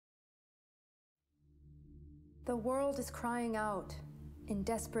The world is crying out in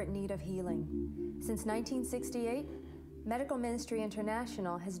desperate need of healing. Since 1968, Medical Ministry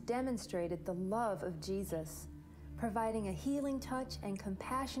International has demonstrated the love of Jesus, providing a healing touch and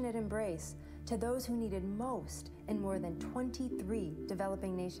compassionate embrace to those who need it most in more than 23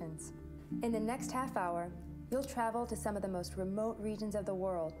 developing nations. In the next half hour, you'll travel to some of the most remote regions of the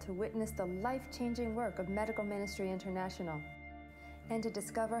world to witness the life-changing work of Medical Ministry International and to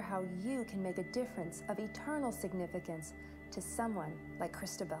discover how you can make a difference of eternal significance to someone like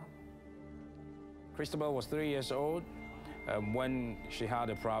Christabel. Christabel was 3 years old when she had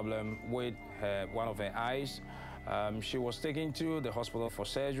a problem with one of her eyes. She was taken to the hospital for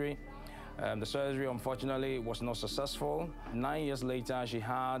surgery. The surgery, unfortunately, was not successful. 9 years later, she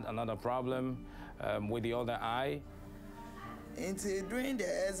had another problem with the other eye. During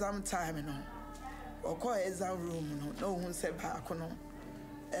the exam time, or call exam room, no one said back,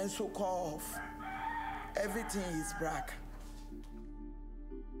 and so call off. Everything is black.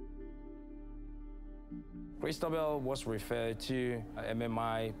 Christabel was referred to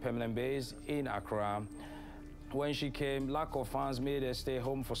MMI permanent base in Accra. When she came, lack of funds made her stay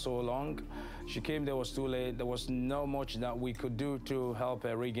home for so long. She came, there was too late. There was not much that we could do to help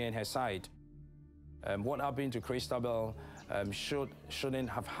her regain her sight. What happened to Christabel shouldn't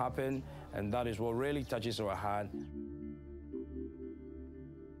have happened, and that is what really touches our heart.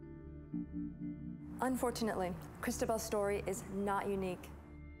 Unfortunately, Christabel's story is not unique.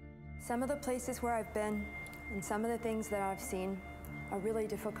 Some of the places where I've been and some of the things that I've seen are really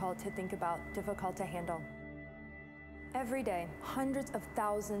difficult to think about, difficult to handle. Every day, hundreds of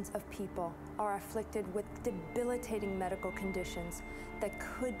thousands of people are afflicted with debilitating medical conditions that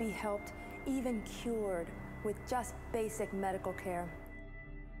could be helped, even cured, with just basic medical care.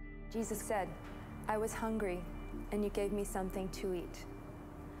 Jesus said, "I was hungry, and you gave me something to eat.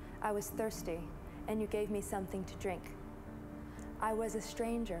 I was thirsty, and you gave me something to drink. I was a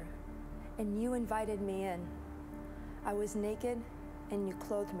stranger, and you invited me in. I was naked, and you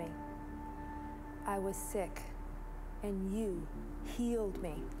clothed me. I was sick, and you healed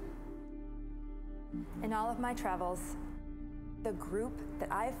me." In all of my travels, the group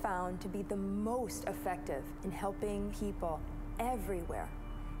that I found to be the most effective in helping people everywhere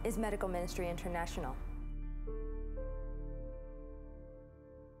is Medical Ministry International.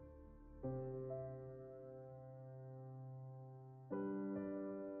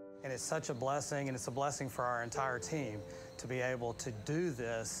 And it's such a blessing, and it's a blessing for our entire team to be able to do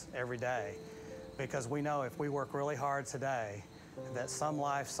this every day. Because we know if we work really hard today, that some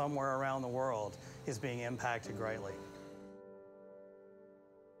life somewhere around the world is being impacted greatly.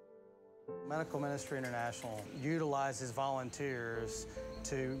 Medical Ministry International utilizes volunteers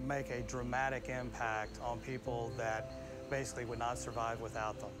to make a dramatic impact on people that basically would not survive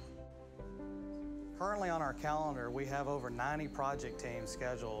without them. Currently on our calendar, we have over 90 project teams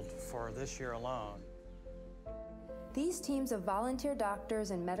scheduled for this year alone. These teams of volunteer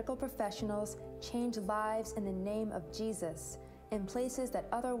doctors and medical professionals change lives in the name of Jesus in places that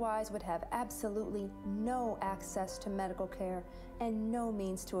otherwise would have absolutely no access to medical care and no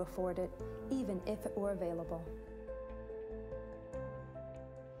means to afford it, even if it were available.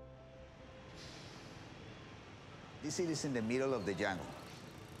 This city is in the middle of the jungle.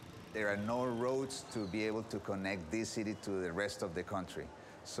 There are no roads to be able to connect this city to the rest of the country,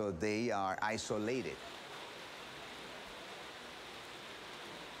 so they are isolated.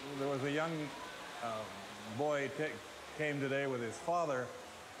 There was a young boy came today with his father,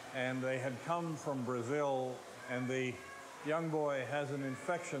 and they had come from Brazil, and the young boy has an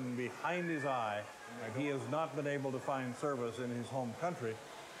infection behind his eye, and he has not been able to find service in his home country.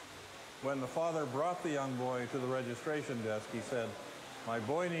 When the father brought the young boy to the registration desk, he said, "My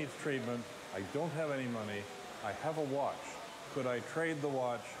boy needs treatment. I don't have any money. I have a watch. Could I trade the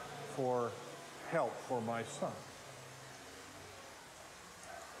watch for help for my son?"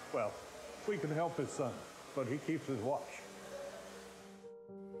 Well, we can help his son, but he keeps his watch.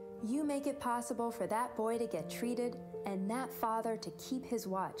 You make it possible for that boy to get treated and that father to keep his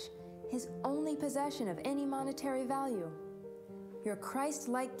watch, his only possession of any monetary value. Your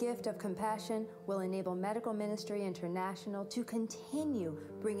Christ-like gift of compassion will enable Medical Ministry International to continue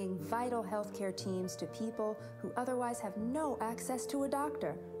bringing vital healthcare teams to people who otherwise have no access to a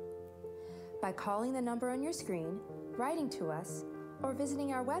doctor. By calling the number on your screen, writing to us, or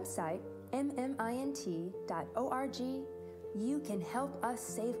visiting our website, mmint.org, you can help us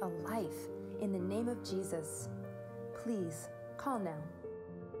save a life in the name of Jesus. Please, call now.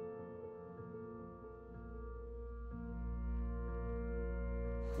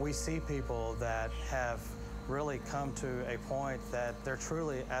 We see people that have really come to a point that they're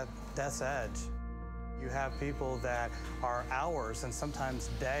truly at death's edge. You have people that are hours and sometimes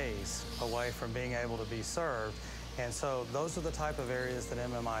days away from being able to be served. And so those are the type of areas that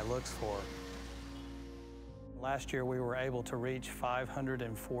MMI looks for. Last year, we were able to reach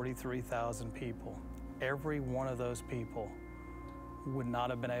 543,000 people. Every one of those people would not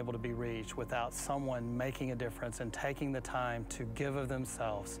have been able to be reached without someone making a difference and taking the time to give of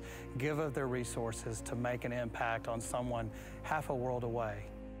themselves, give of their resources to make an impact on someone half a world away.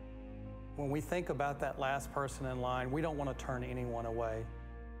 When we think about that last person in line, we don't want to turn anyone away.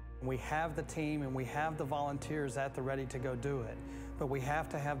 We have the team and we have the volunteers at the ready to go do it, but we have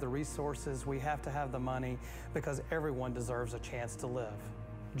to have the resources, we have to have the money, because everyone deserves a chance to live.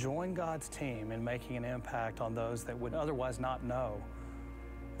 Join God's team in making an impact on those that would otherwise not know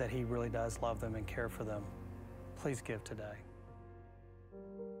that He really does love them and care for them. Please give today.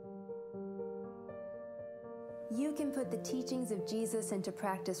 You can put the teachings of Jesus into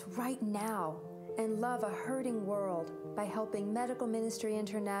practice right now and love a hurting world by helping Medical Ministry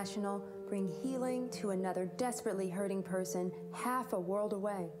International bring healing to another desperately hurting person half a world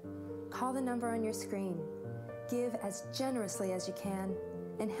away. Call the number on your screen. Give as generously as you can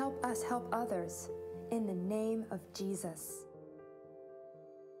and help us help others in the name of Jesus.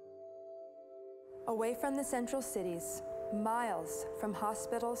 Away from the central cities, miles from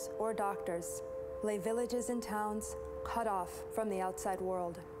hospitals or doctors, lay villages and towns cut off from the outside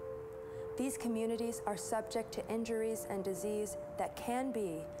world. These communities are subject to injuries and disease that can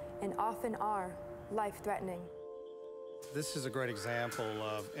be, and often are, life-threatening. This is a great example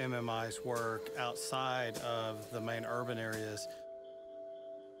of MMI's work outside of the main urban areas.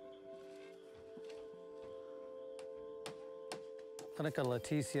 Clinica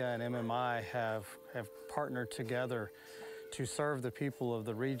Leticia and MMI have partnered together to serve the people of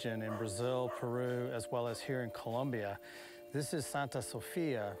the region in Brazil, Peru, as well as here in Colombia. This is Santa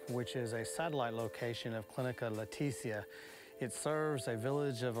Sofia, which is a satellite location of Clinica Leticia. It serves a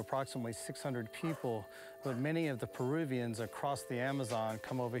village of approximately 600 people, but many of the Peruvians across the Amazon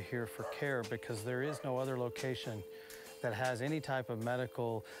come over here for care because there is no other location that has any type of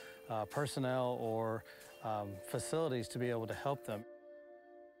medical personnel or facilities to be able to help them.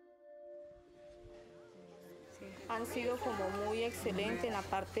 Han sido como muy excelentes en la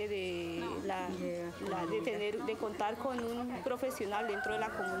parte de contar con un profesional dentro de la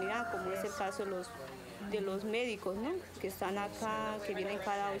comunidad, como es el caso de los médicos, ¿no? Que están acá, que vienen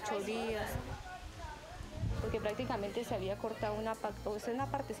cada 8 días. Porque prácticamente se había cortado una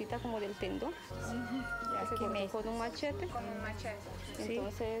partecita como del tendón. Ya se cortó con un machete.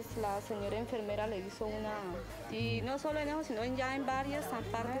 Entonces la señora enfermera le hizo una... Y no solo en eso, sino ya en varias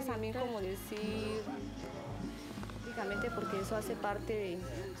partes también, como decir... Prácticamente porque eso hace parte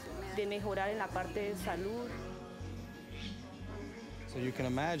de mejorar en la parte de salud. So you can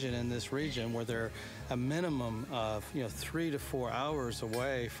imagine in this region where they're a minimum of 3 to 4 hours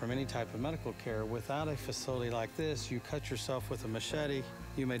away from any type of medical care, without a facility like this, you cut yourself with a machete,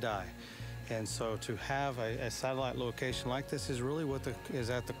 you may die. And so to have a satellite location like this is really what is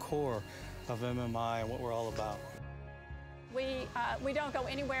at the core of MMI and what we're all about. We don't go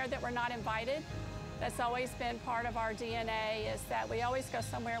anywhere that we're not invited. That's always been part of our DNA, is that we always go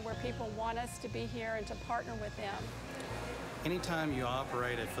somewhere where people want us to be here and to partner with them. Anytime you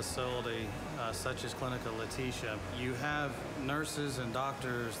operate a facility such as Clinica Leticia, you have nurses and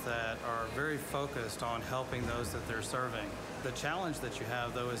doctors that are very focused on helping those that they're serving. The challenge that you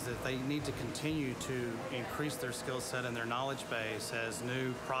have, though, is that they need to continue to increase their skill set and their knowledge base as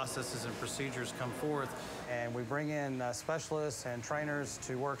new processes and procedures come forth. And we bring in specialists and trainers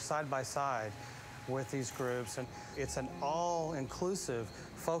to work side by side with these groups, and it's an all-inclusive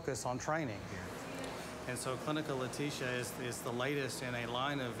focus on training. And so Clinica Leticia is the latest in a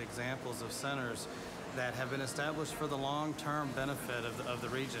line of examples of centers that have been established for the long-term benefit of the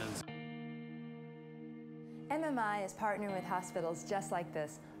regions. MMI is partnering with hospitals just like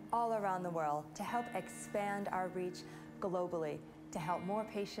this all around the world to help expand our reach globally, to help more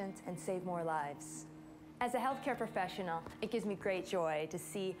patients and save more lives. As a healthcare professional, it gives me great joy to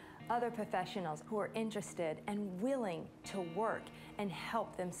see other professionals who are interested and willing to work and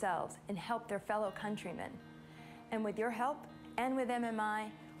help themselves and help their fellow countrymen. And with your help and with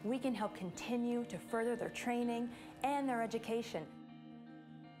MMI, we can help continue to further their training and their education.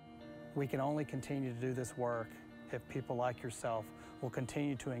 We can only continue to do this work if people like yourself will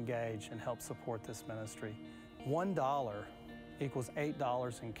continue to engage and help support this ministry. $1 equals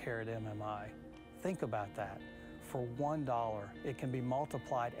 $8 in care at MMI. Think about that. For $1, it can be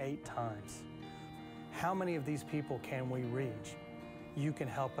multiplied 8 times. How many of these people can we reach? You can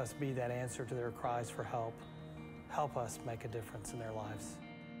help us be that answer to their cries for help. Help us make a difference in their lives.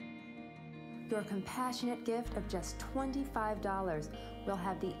 Your compassionate gift of just $25 will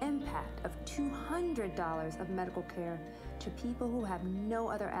have the impact of $200 of medical care to people who have no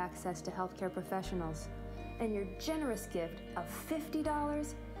other access to healthcare professionals. And your generous gift of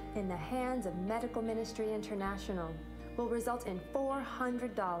 $50 in the hands of Medical Ministry International will result in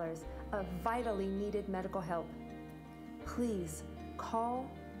 $400 of vitally needed medical help. Please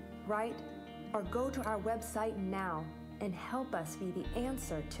call, write, or go to our website now and help us be the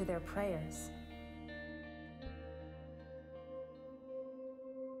answer to their prayers.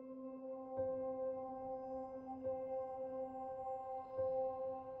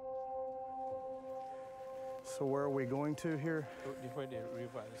 So where are we going to here? Where the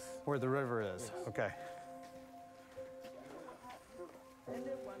river is. Where the river is, yes. Okay.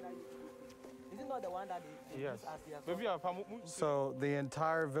 Is it not the one that they yes. So the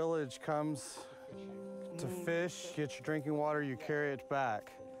entire village comes to fish, get your drinking water, you carry it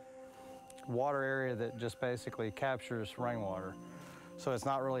back. Water area that just basically captures rainwater. So it's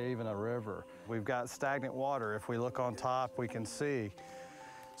not really even a river. We've got stagnant water. If we look on top, we can see.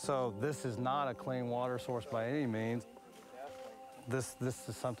 So this is not a clean water source by any means. This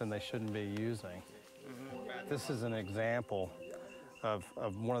is something they shouldn't be using. This is an example of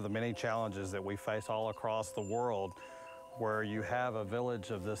one of the many challenges that we face all across the world, where you have a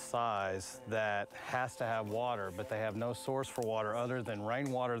village of this size that has to have water, but they have no source for water other than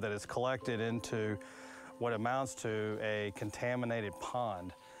rainwater that is collected into what amounts to a contaminated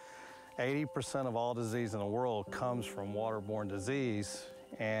pond. 80% of all disease in the world comes from waterborne disease,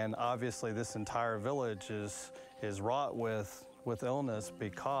 and obviously this entire village is wrought with illness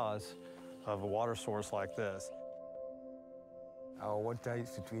because of a water source like this. Our water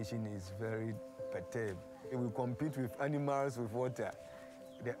situation is very perturbed. We compete with animals with water.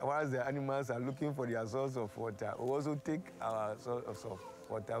 Whilst the animals are looking for their source of water, we also take our source of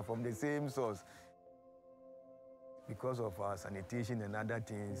water from the same source. Because of our sanitation and other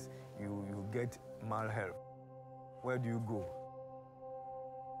things, you get malhealth. Where do you go?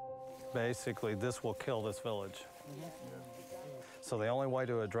 Basically, this will kill this village. So the only way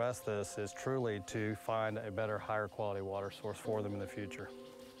to address this is truly to find a better, higher quality water source for them in the future.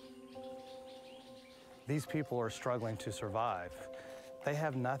 These people are struggling to survive. They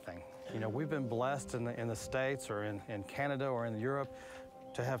have nothing. You know, we've been blessed in the States or in Canada or in Europe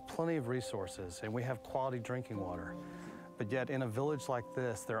to have plenty of resources, and we have quality drinking water. But yet in a village like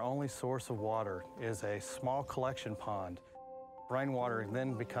this, their only source of water is a small collection pond. Rainwater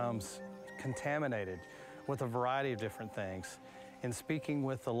then becomes contaminated with a variety of different things. In speaking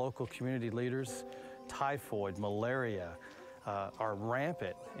with the local community leaders, typhoid, malaria are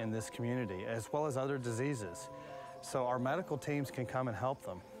rampant in this community, as well as other diseases. So our medical teams can come and help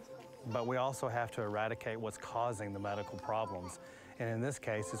them, but we also have to eradicate what's causing the medical problems. And in this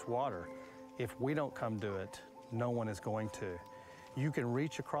case, it's water. If we don't come do it, no one is going to. You can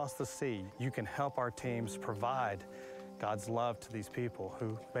reach across the sea. You can help our teams provide God's love to these people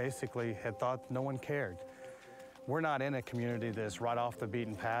who basically had thought no one cared. We're not in a community that's right off the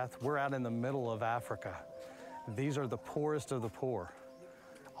beaten path. We're out in the middle of Africa. These are the poorest of the poor.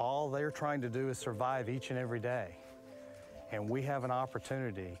 All they're trying to do is survive each and every day. And we have an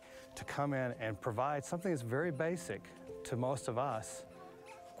opportunity to come in and provide something that's very basic to most of us,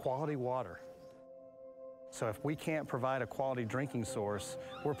 quality water. So if we can't provide a quality drinking source,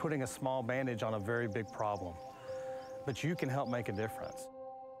 we're putting a small bandage on a very big problem. But you can help make a difference.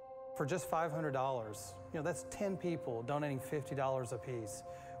 For just $500, that's 10 people donating $50 apiece.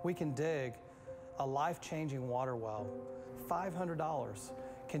 We can dig a life-changing water well. $500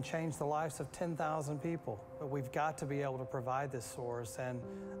 can change the lives of 10,000 people. But we've got to be able to provide this source, and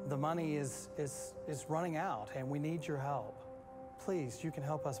the money is running out, and we need your help. Please, you can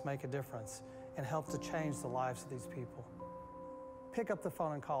help us make a difference and help to change the lives of these people. Pick up the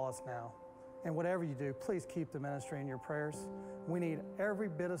phone and call us now. And whatever you do, please keep the ministry in your prayers. We need every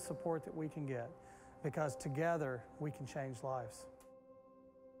bit of support that we can get, because together we can change lives.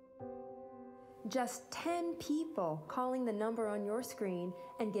 Just 10 people calling the number on your screen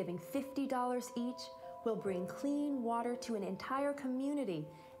and giving $50 each will bring clean water to an entire community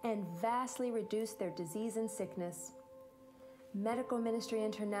and vastly reduce their disease and sickness. Medical Ministry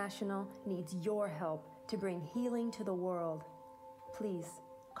International needs your help to bring healing to the world. Please,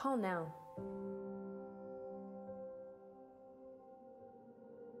 call now.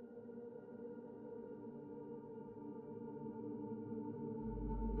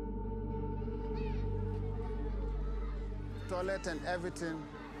 Toilet and everything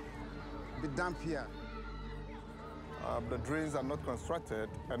be dumped here. The drains are not constructed,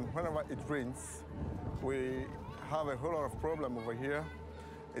 and whenever it rains, we have a whole lot of problem over here.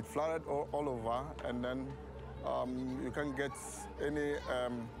 It flooded all over, and then you can't get any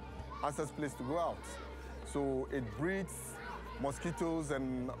access place to go out. So it breeds mosquitoes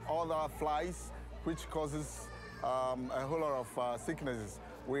and other flies, which causes a whole lot of sicknesses.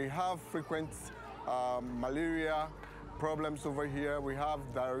 We have frequent malaria problems over here. We have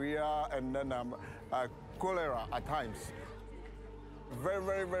diarrhea and then cholera at times. Very,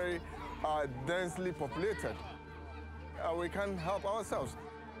 very, very densely populated. We can't help ourselves.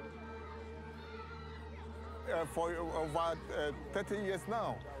 For over 30 years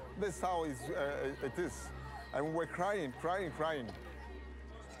now, this is how it is. And we're crying, crying, crying.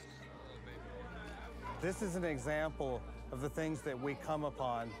 This is an example of the things that we come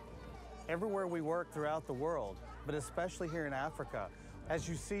upon everywhere we work throughout the world, but especially here in Africa. As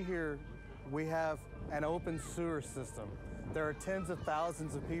you see here, we have an open sewer system. There are tens of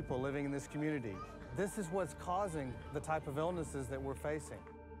thousands of people living in this community. This is what's causing the type of illnesses that we're facing.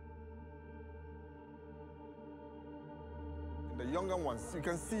 The younger ones, you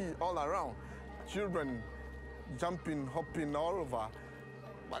can see all around, children jumping, hopping all over,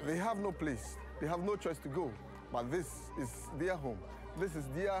 but they have no place. They have no choice to go, but this is their home. This is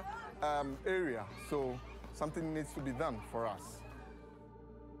their area, so something needs to be done for us.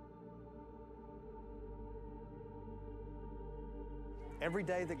 Every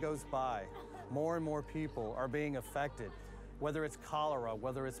day that goes by, more and more people are being affected, whether it's cholera,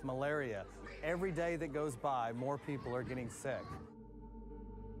 whether it's malaria. Every day that goes by, more people are getting sick.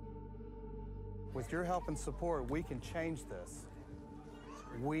 With your help and support, we can change this.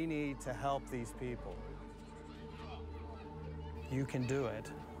 We need to help these people. You can do it,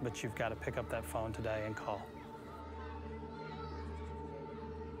 but you've got to pick up that phone today and call.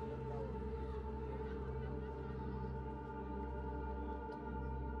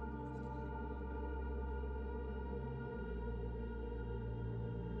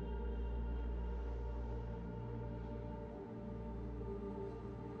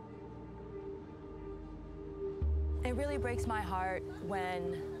 It really breaks my heart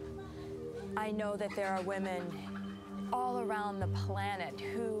when I know that there are women all around the planet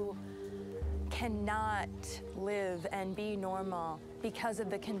who cannot live and be normal because of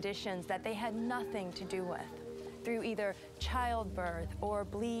the conditions that they had nothing to do with, through either childbirth or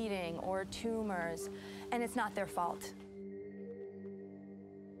bleeding or tumors, and it's not their fault.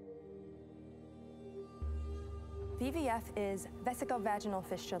 VVF is vesicovaginal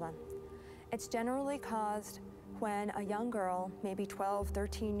fistula. It's generally caused when a young girl, maybe 12,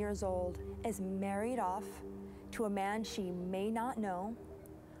 13 years old, is married off to a man she may not know,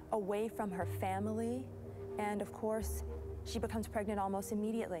 away from her family, and of course, she becomes pregnant almost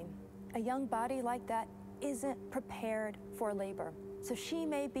immediately. A young body like that isn't prepared for labor. So she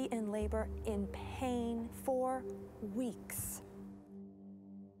may be in labor in pain for weeks.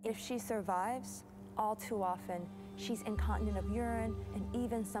 If she survives, all too often, she's incontinent of urine and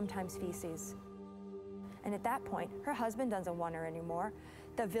even sometimes feces. And at that point, her husband doesn't want her anymore.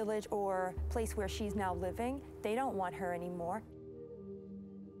 The village or place where she's now living, they don't want her anymore.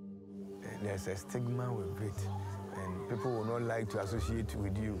 There's a stigma with it, and people will not like to associate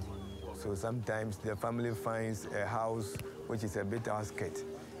with you. So sometimes the family finds a house which is a bit outskirt,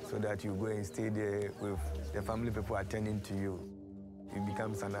 so that you go and stay there with the family people attending to you. It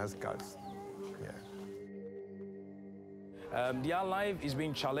becomes an outskirt. Their life is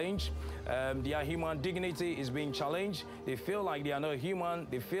being challenged. Their human dignity is being challenged. They feel like they are not human.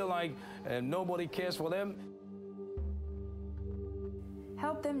 They feel like nobody cares for them.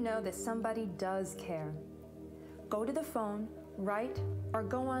 Help them know that somebody does care. Go to the phone, write, or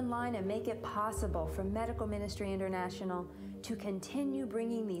go online and make it possible for Medical Ministry International to continue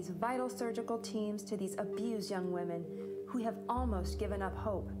bringing these vital surgical teams to these abused young women who have almost given up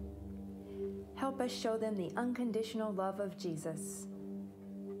hope. Help us show them the unconditional love of Jesus.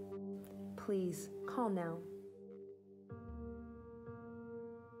 Please, call now.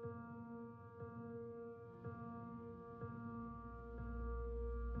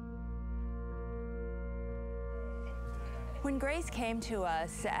 When Grace came to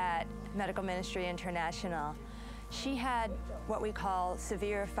us at Medical Ministry International, she had what we call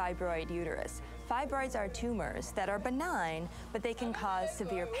severe fibroid uterus. Fibroids are tumors that are benign, but they can cause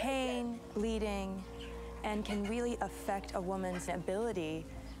severe pain, bleeding, and can really affect a woman's ability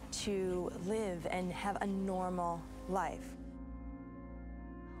to live and have a normal life.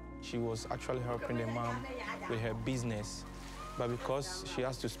 She was actually helping the mom with her business, but because she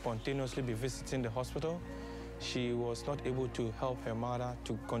has to spontaneously be visiting the hospital, she was not able to help her mother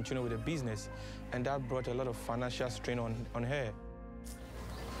to continue with the business, and that brought a lot of financial strain on her.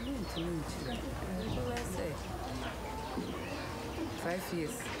 5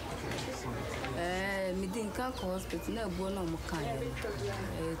 years. Me didn't come to hospital, no bone on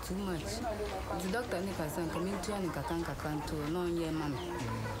too much. The doctor Nicholson coming to Nicatanka no year, ma'am.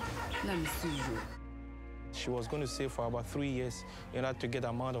 She was going to save for about 3 years in order to get the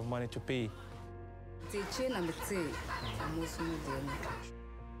amount of money to pay.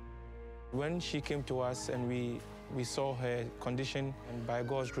 When she came to us and we saw her condition, and by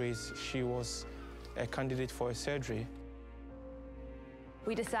God's grace, she was a candidate for a surgery.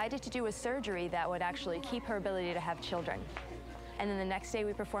 We decided to do a surgery that would actually keep her ability to have children. And then the next day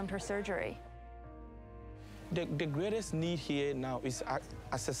we performed her surgery. The greatest need here now is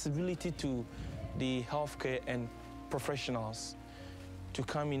accessibility to the healthcare and professionals to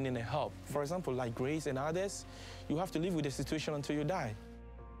come in and help. For example, like Grace and others, you have to live with the situation until you die.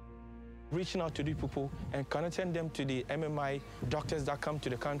 Reaching out to the people and connecting them to the MMI doctors that come to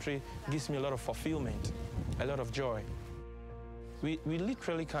the country gives me a lot of fulfillment, a lot of joy. We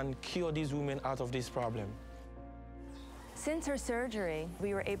literally can cure these women out of this problem. Since her surgery,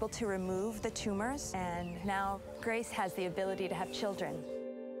 we were able to remove the tumors, and now Grace has the ability to have children.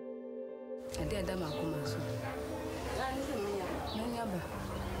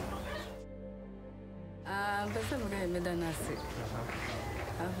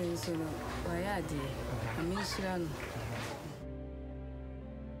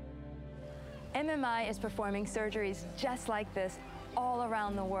 MMI is performing surgeries just like this all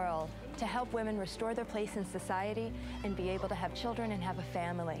around the world to help women restore their place in society and be able to have children and have a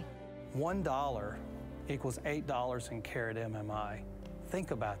family. $1 equals $8 in care at MMI.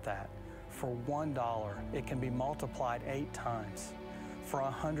 Think about that. For $1, it can be multiplied 8 times. For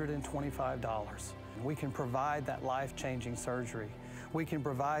 $125, we can provide that life-changing surgery. We can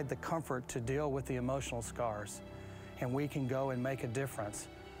provide the comfort to deal with the emotional scars, and we can go and make a difference.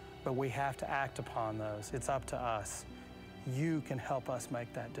 But we have to act upon those. It's up to us. You can help us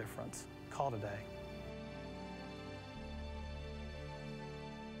make that difference. Call today.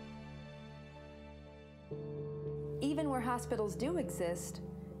 Even where hospitals do exist,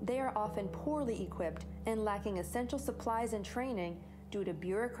 they are often poorly equipped and lacking essential supplies and training due to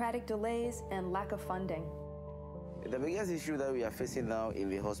bureaucratic delays and lack of funding. The biggest issue that we are facing now in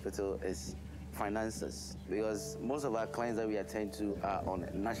the hospital is finances, because most of our clients that we attend to are on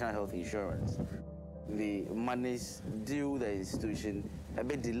national health insurance. The monies due the institution a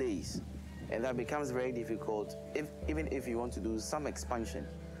bit delays, and that becomes very difficult even if you want to do some expansion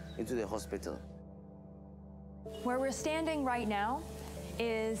into the hospital. Where we're standing right now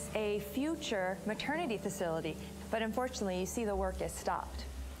is a future maternity facility, but unfortunately, you see the work is stopped.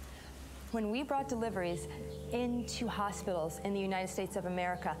 When we brought deliveries into hospitals in the United States of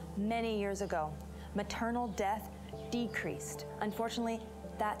America many years ago, maternal death decreased. Unfortunately,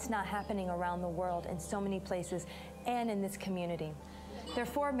 that's not happening around the world in so many places and in this community. There are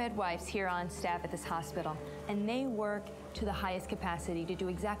 4 midwives here on staff at this hospital, and they work to the highest capacity to do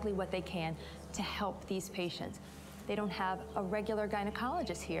exactly what they can to help these patients. They don't have a regular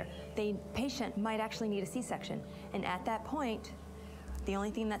gynecologist here. The patient might actually need a C-section, and at that point, the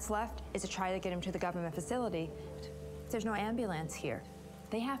only thing that's left is to try to get him to the government facility. There's no ambulance here.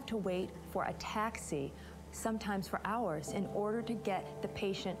 They have to wait for a taxi, sometimes for hours, in order to get the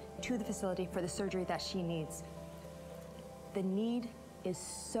patient to the facility for the surgery that she needs. The need is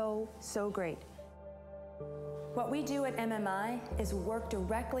so, so great. What we do at MMI is work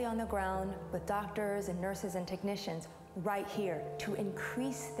directly on the ground with doctors and nurses and technicians right here to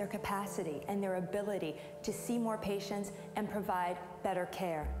increase their capacity and their ability to see more patients and provide better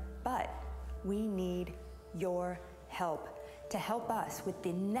care. But we need your help to help us with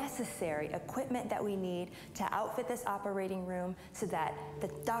the necessary equipment that we need to outfit this operating room so that the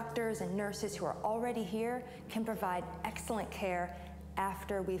doctors and nurses who are already here can provide excellent care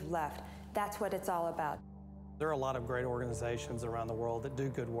after we've left. That's what it's all about. There are a lot of great organizations around the world that do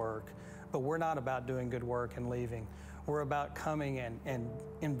good work, but we're not about doing good work and leaving. We're about coming and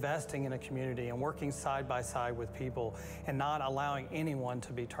investing in a community and working side by side with people and not allowing anyone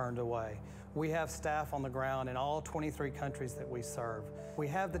to be turned away. We have staff on the ground in all 23 countries that we serve. We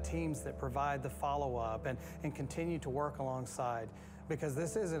have the teams that provide the follow-up and continue to work alongside, because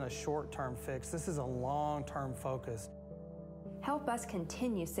this isn't a short-term fix, this is a long-term focus. Help us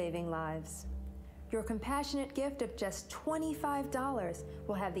continue saving lives. Your compassionate gift of just $25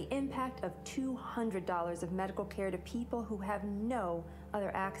 will have the impact of $200 of medical care to people who have no other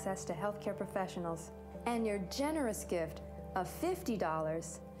access to healthcare professionals. And your generous gift of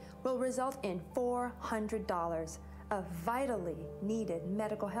 $50 will result in $400 of vitally needed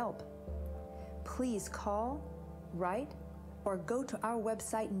medical help. Please call, write, or go to our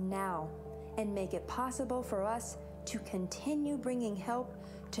website now and make it possible for us to continue bringing help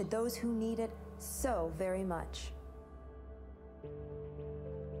to those who need it so very much.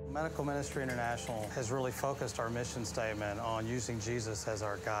 Medical Ministry International has really focused our mission statement on using Jesus as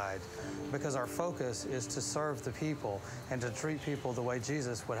our guide, because our focus is to serve the people and to treat people the way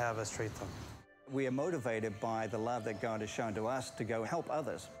Jesus would have us treat them. We are motivated by the love that God has shown to us to go help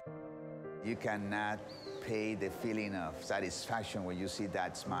others. You cannot pay the feeling of satisfaction when you see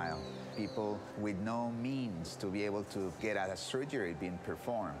that smile. People with no means to be able to get a surgery being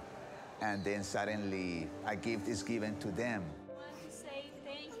performed, and then suddenly a gift is given to them.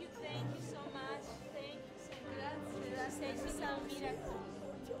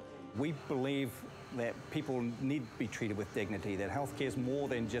 We believe that people need to be treated with dignity, that healthcare is more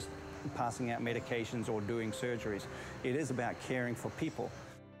than just passing out medications or doing surgeries. It is about caring for people.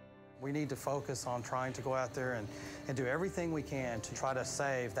 We need to focus on trying to go out there and do everything we can to try to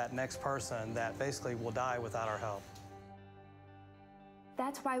save that next person that basically will die without our help.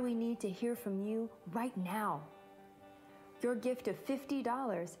 That's why we need to hear from you right now. Your gift of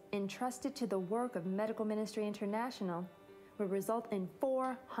 $50 entrusted to the work of Medical Ministry International will result in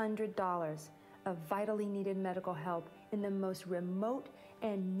 $400 of vitally needed medical help in the most remote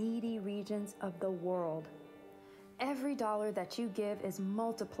and needy regions of the world. Every dollar that you give is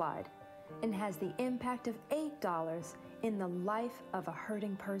multiplied and has the impact of $8 in the life of a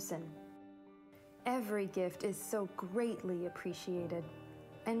hurting person. Every gift is so greatly appreciated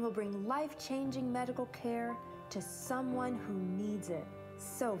and will bring life-changing medical care to someone who needs it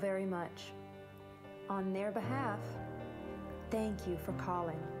so very much. On their behalf, thank you for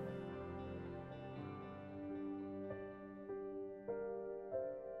calling.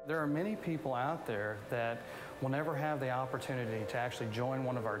 There are many people out there that will never have the opportunity to actually join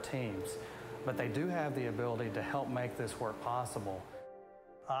one of our teams, but they do have the ability to help make this work possible.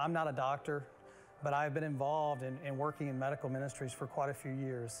 I'm not a doctor, but I've been involved in working in medical ministries for quite a few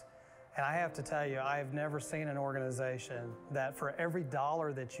years. And I have to tell you, I have never seen an organization that for every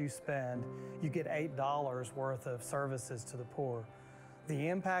dollar that you spend, you get $8 worth of services to the poor. The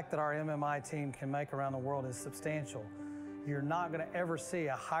impact that our MMI team can make around the world is substantial. You're not going to ever see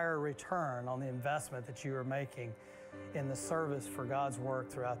a higher return on the investment that you are making in the service for God's work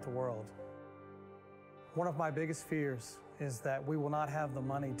throughout the world. One of my biggest fears is that we will not have the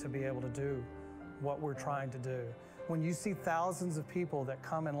money to be able to do what we're trying to do. When you see thousands of people that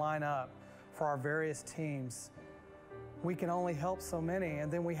come and line up for our various teams, we can only help so many,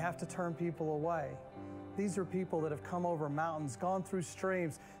 and then we have to turn people away. These are people that have come over mountains, gone through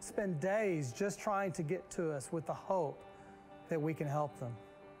streams, spent days just trying to get to us with the hope that we can help them.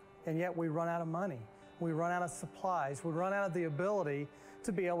 And yet we run out of money. We run out of supplies. We run out of the ability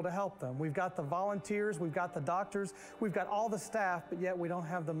to be able to help them. We've got the volunteers, we've got the doctors, we've got all the staff, but yet we don't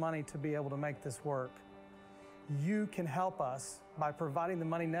have the money to be able to make this work. You can help us by providing the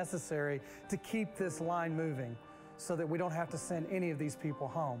money necessary to keep this line moving so that we don't have to send any of these people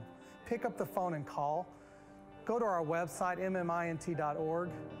home. Pick up the phone and call. Go to our website, mmint.org,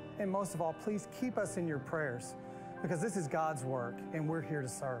 and most of all, please keep us in your prayers, because this is God's work and we're here to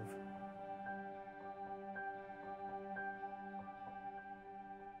serve.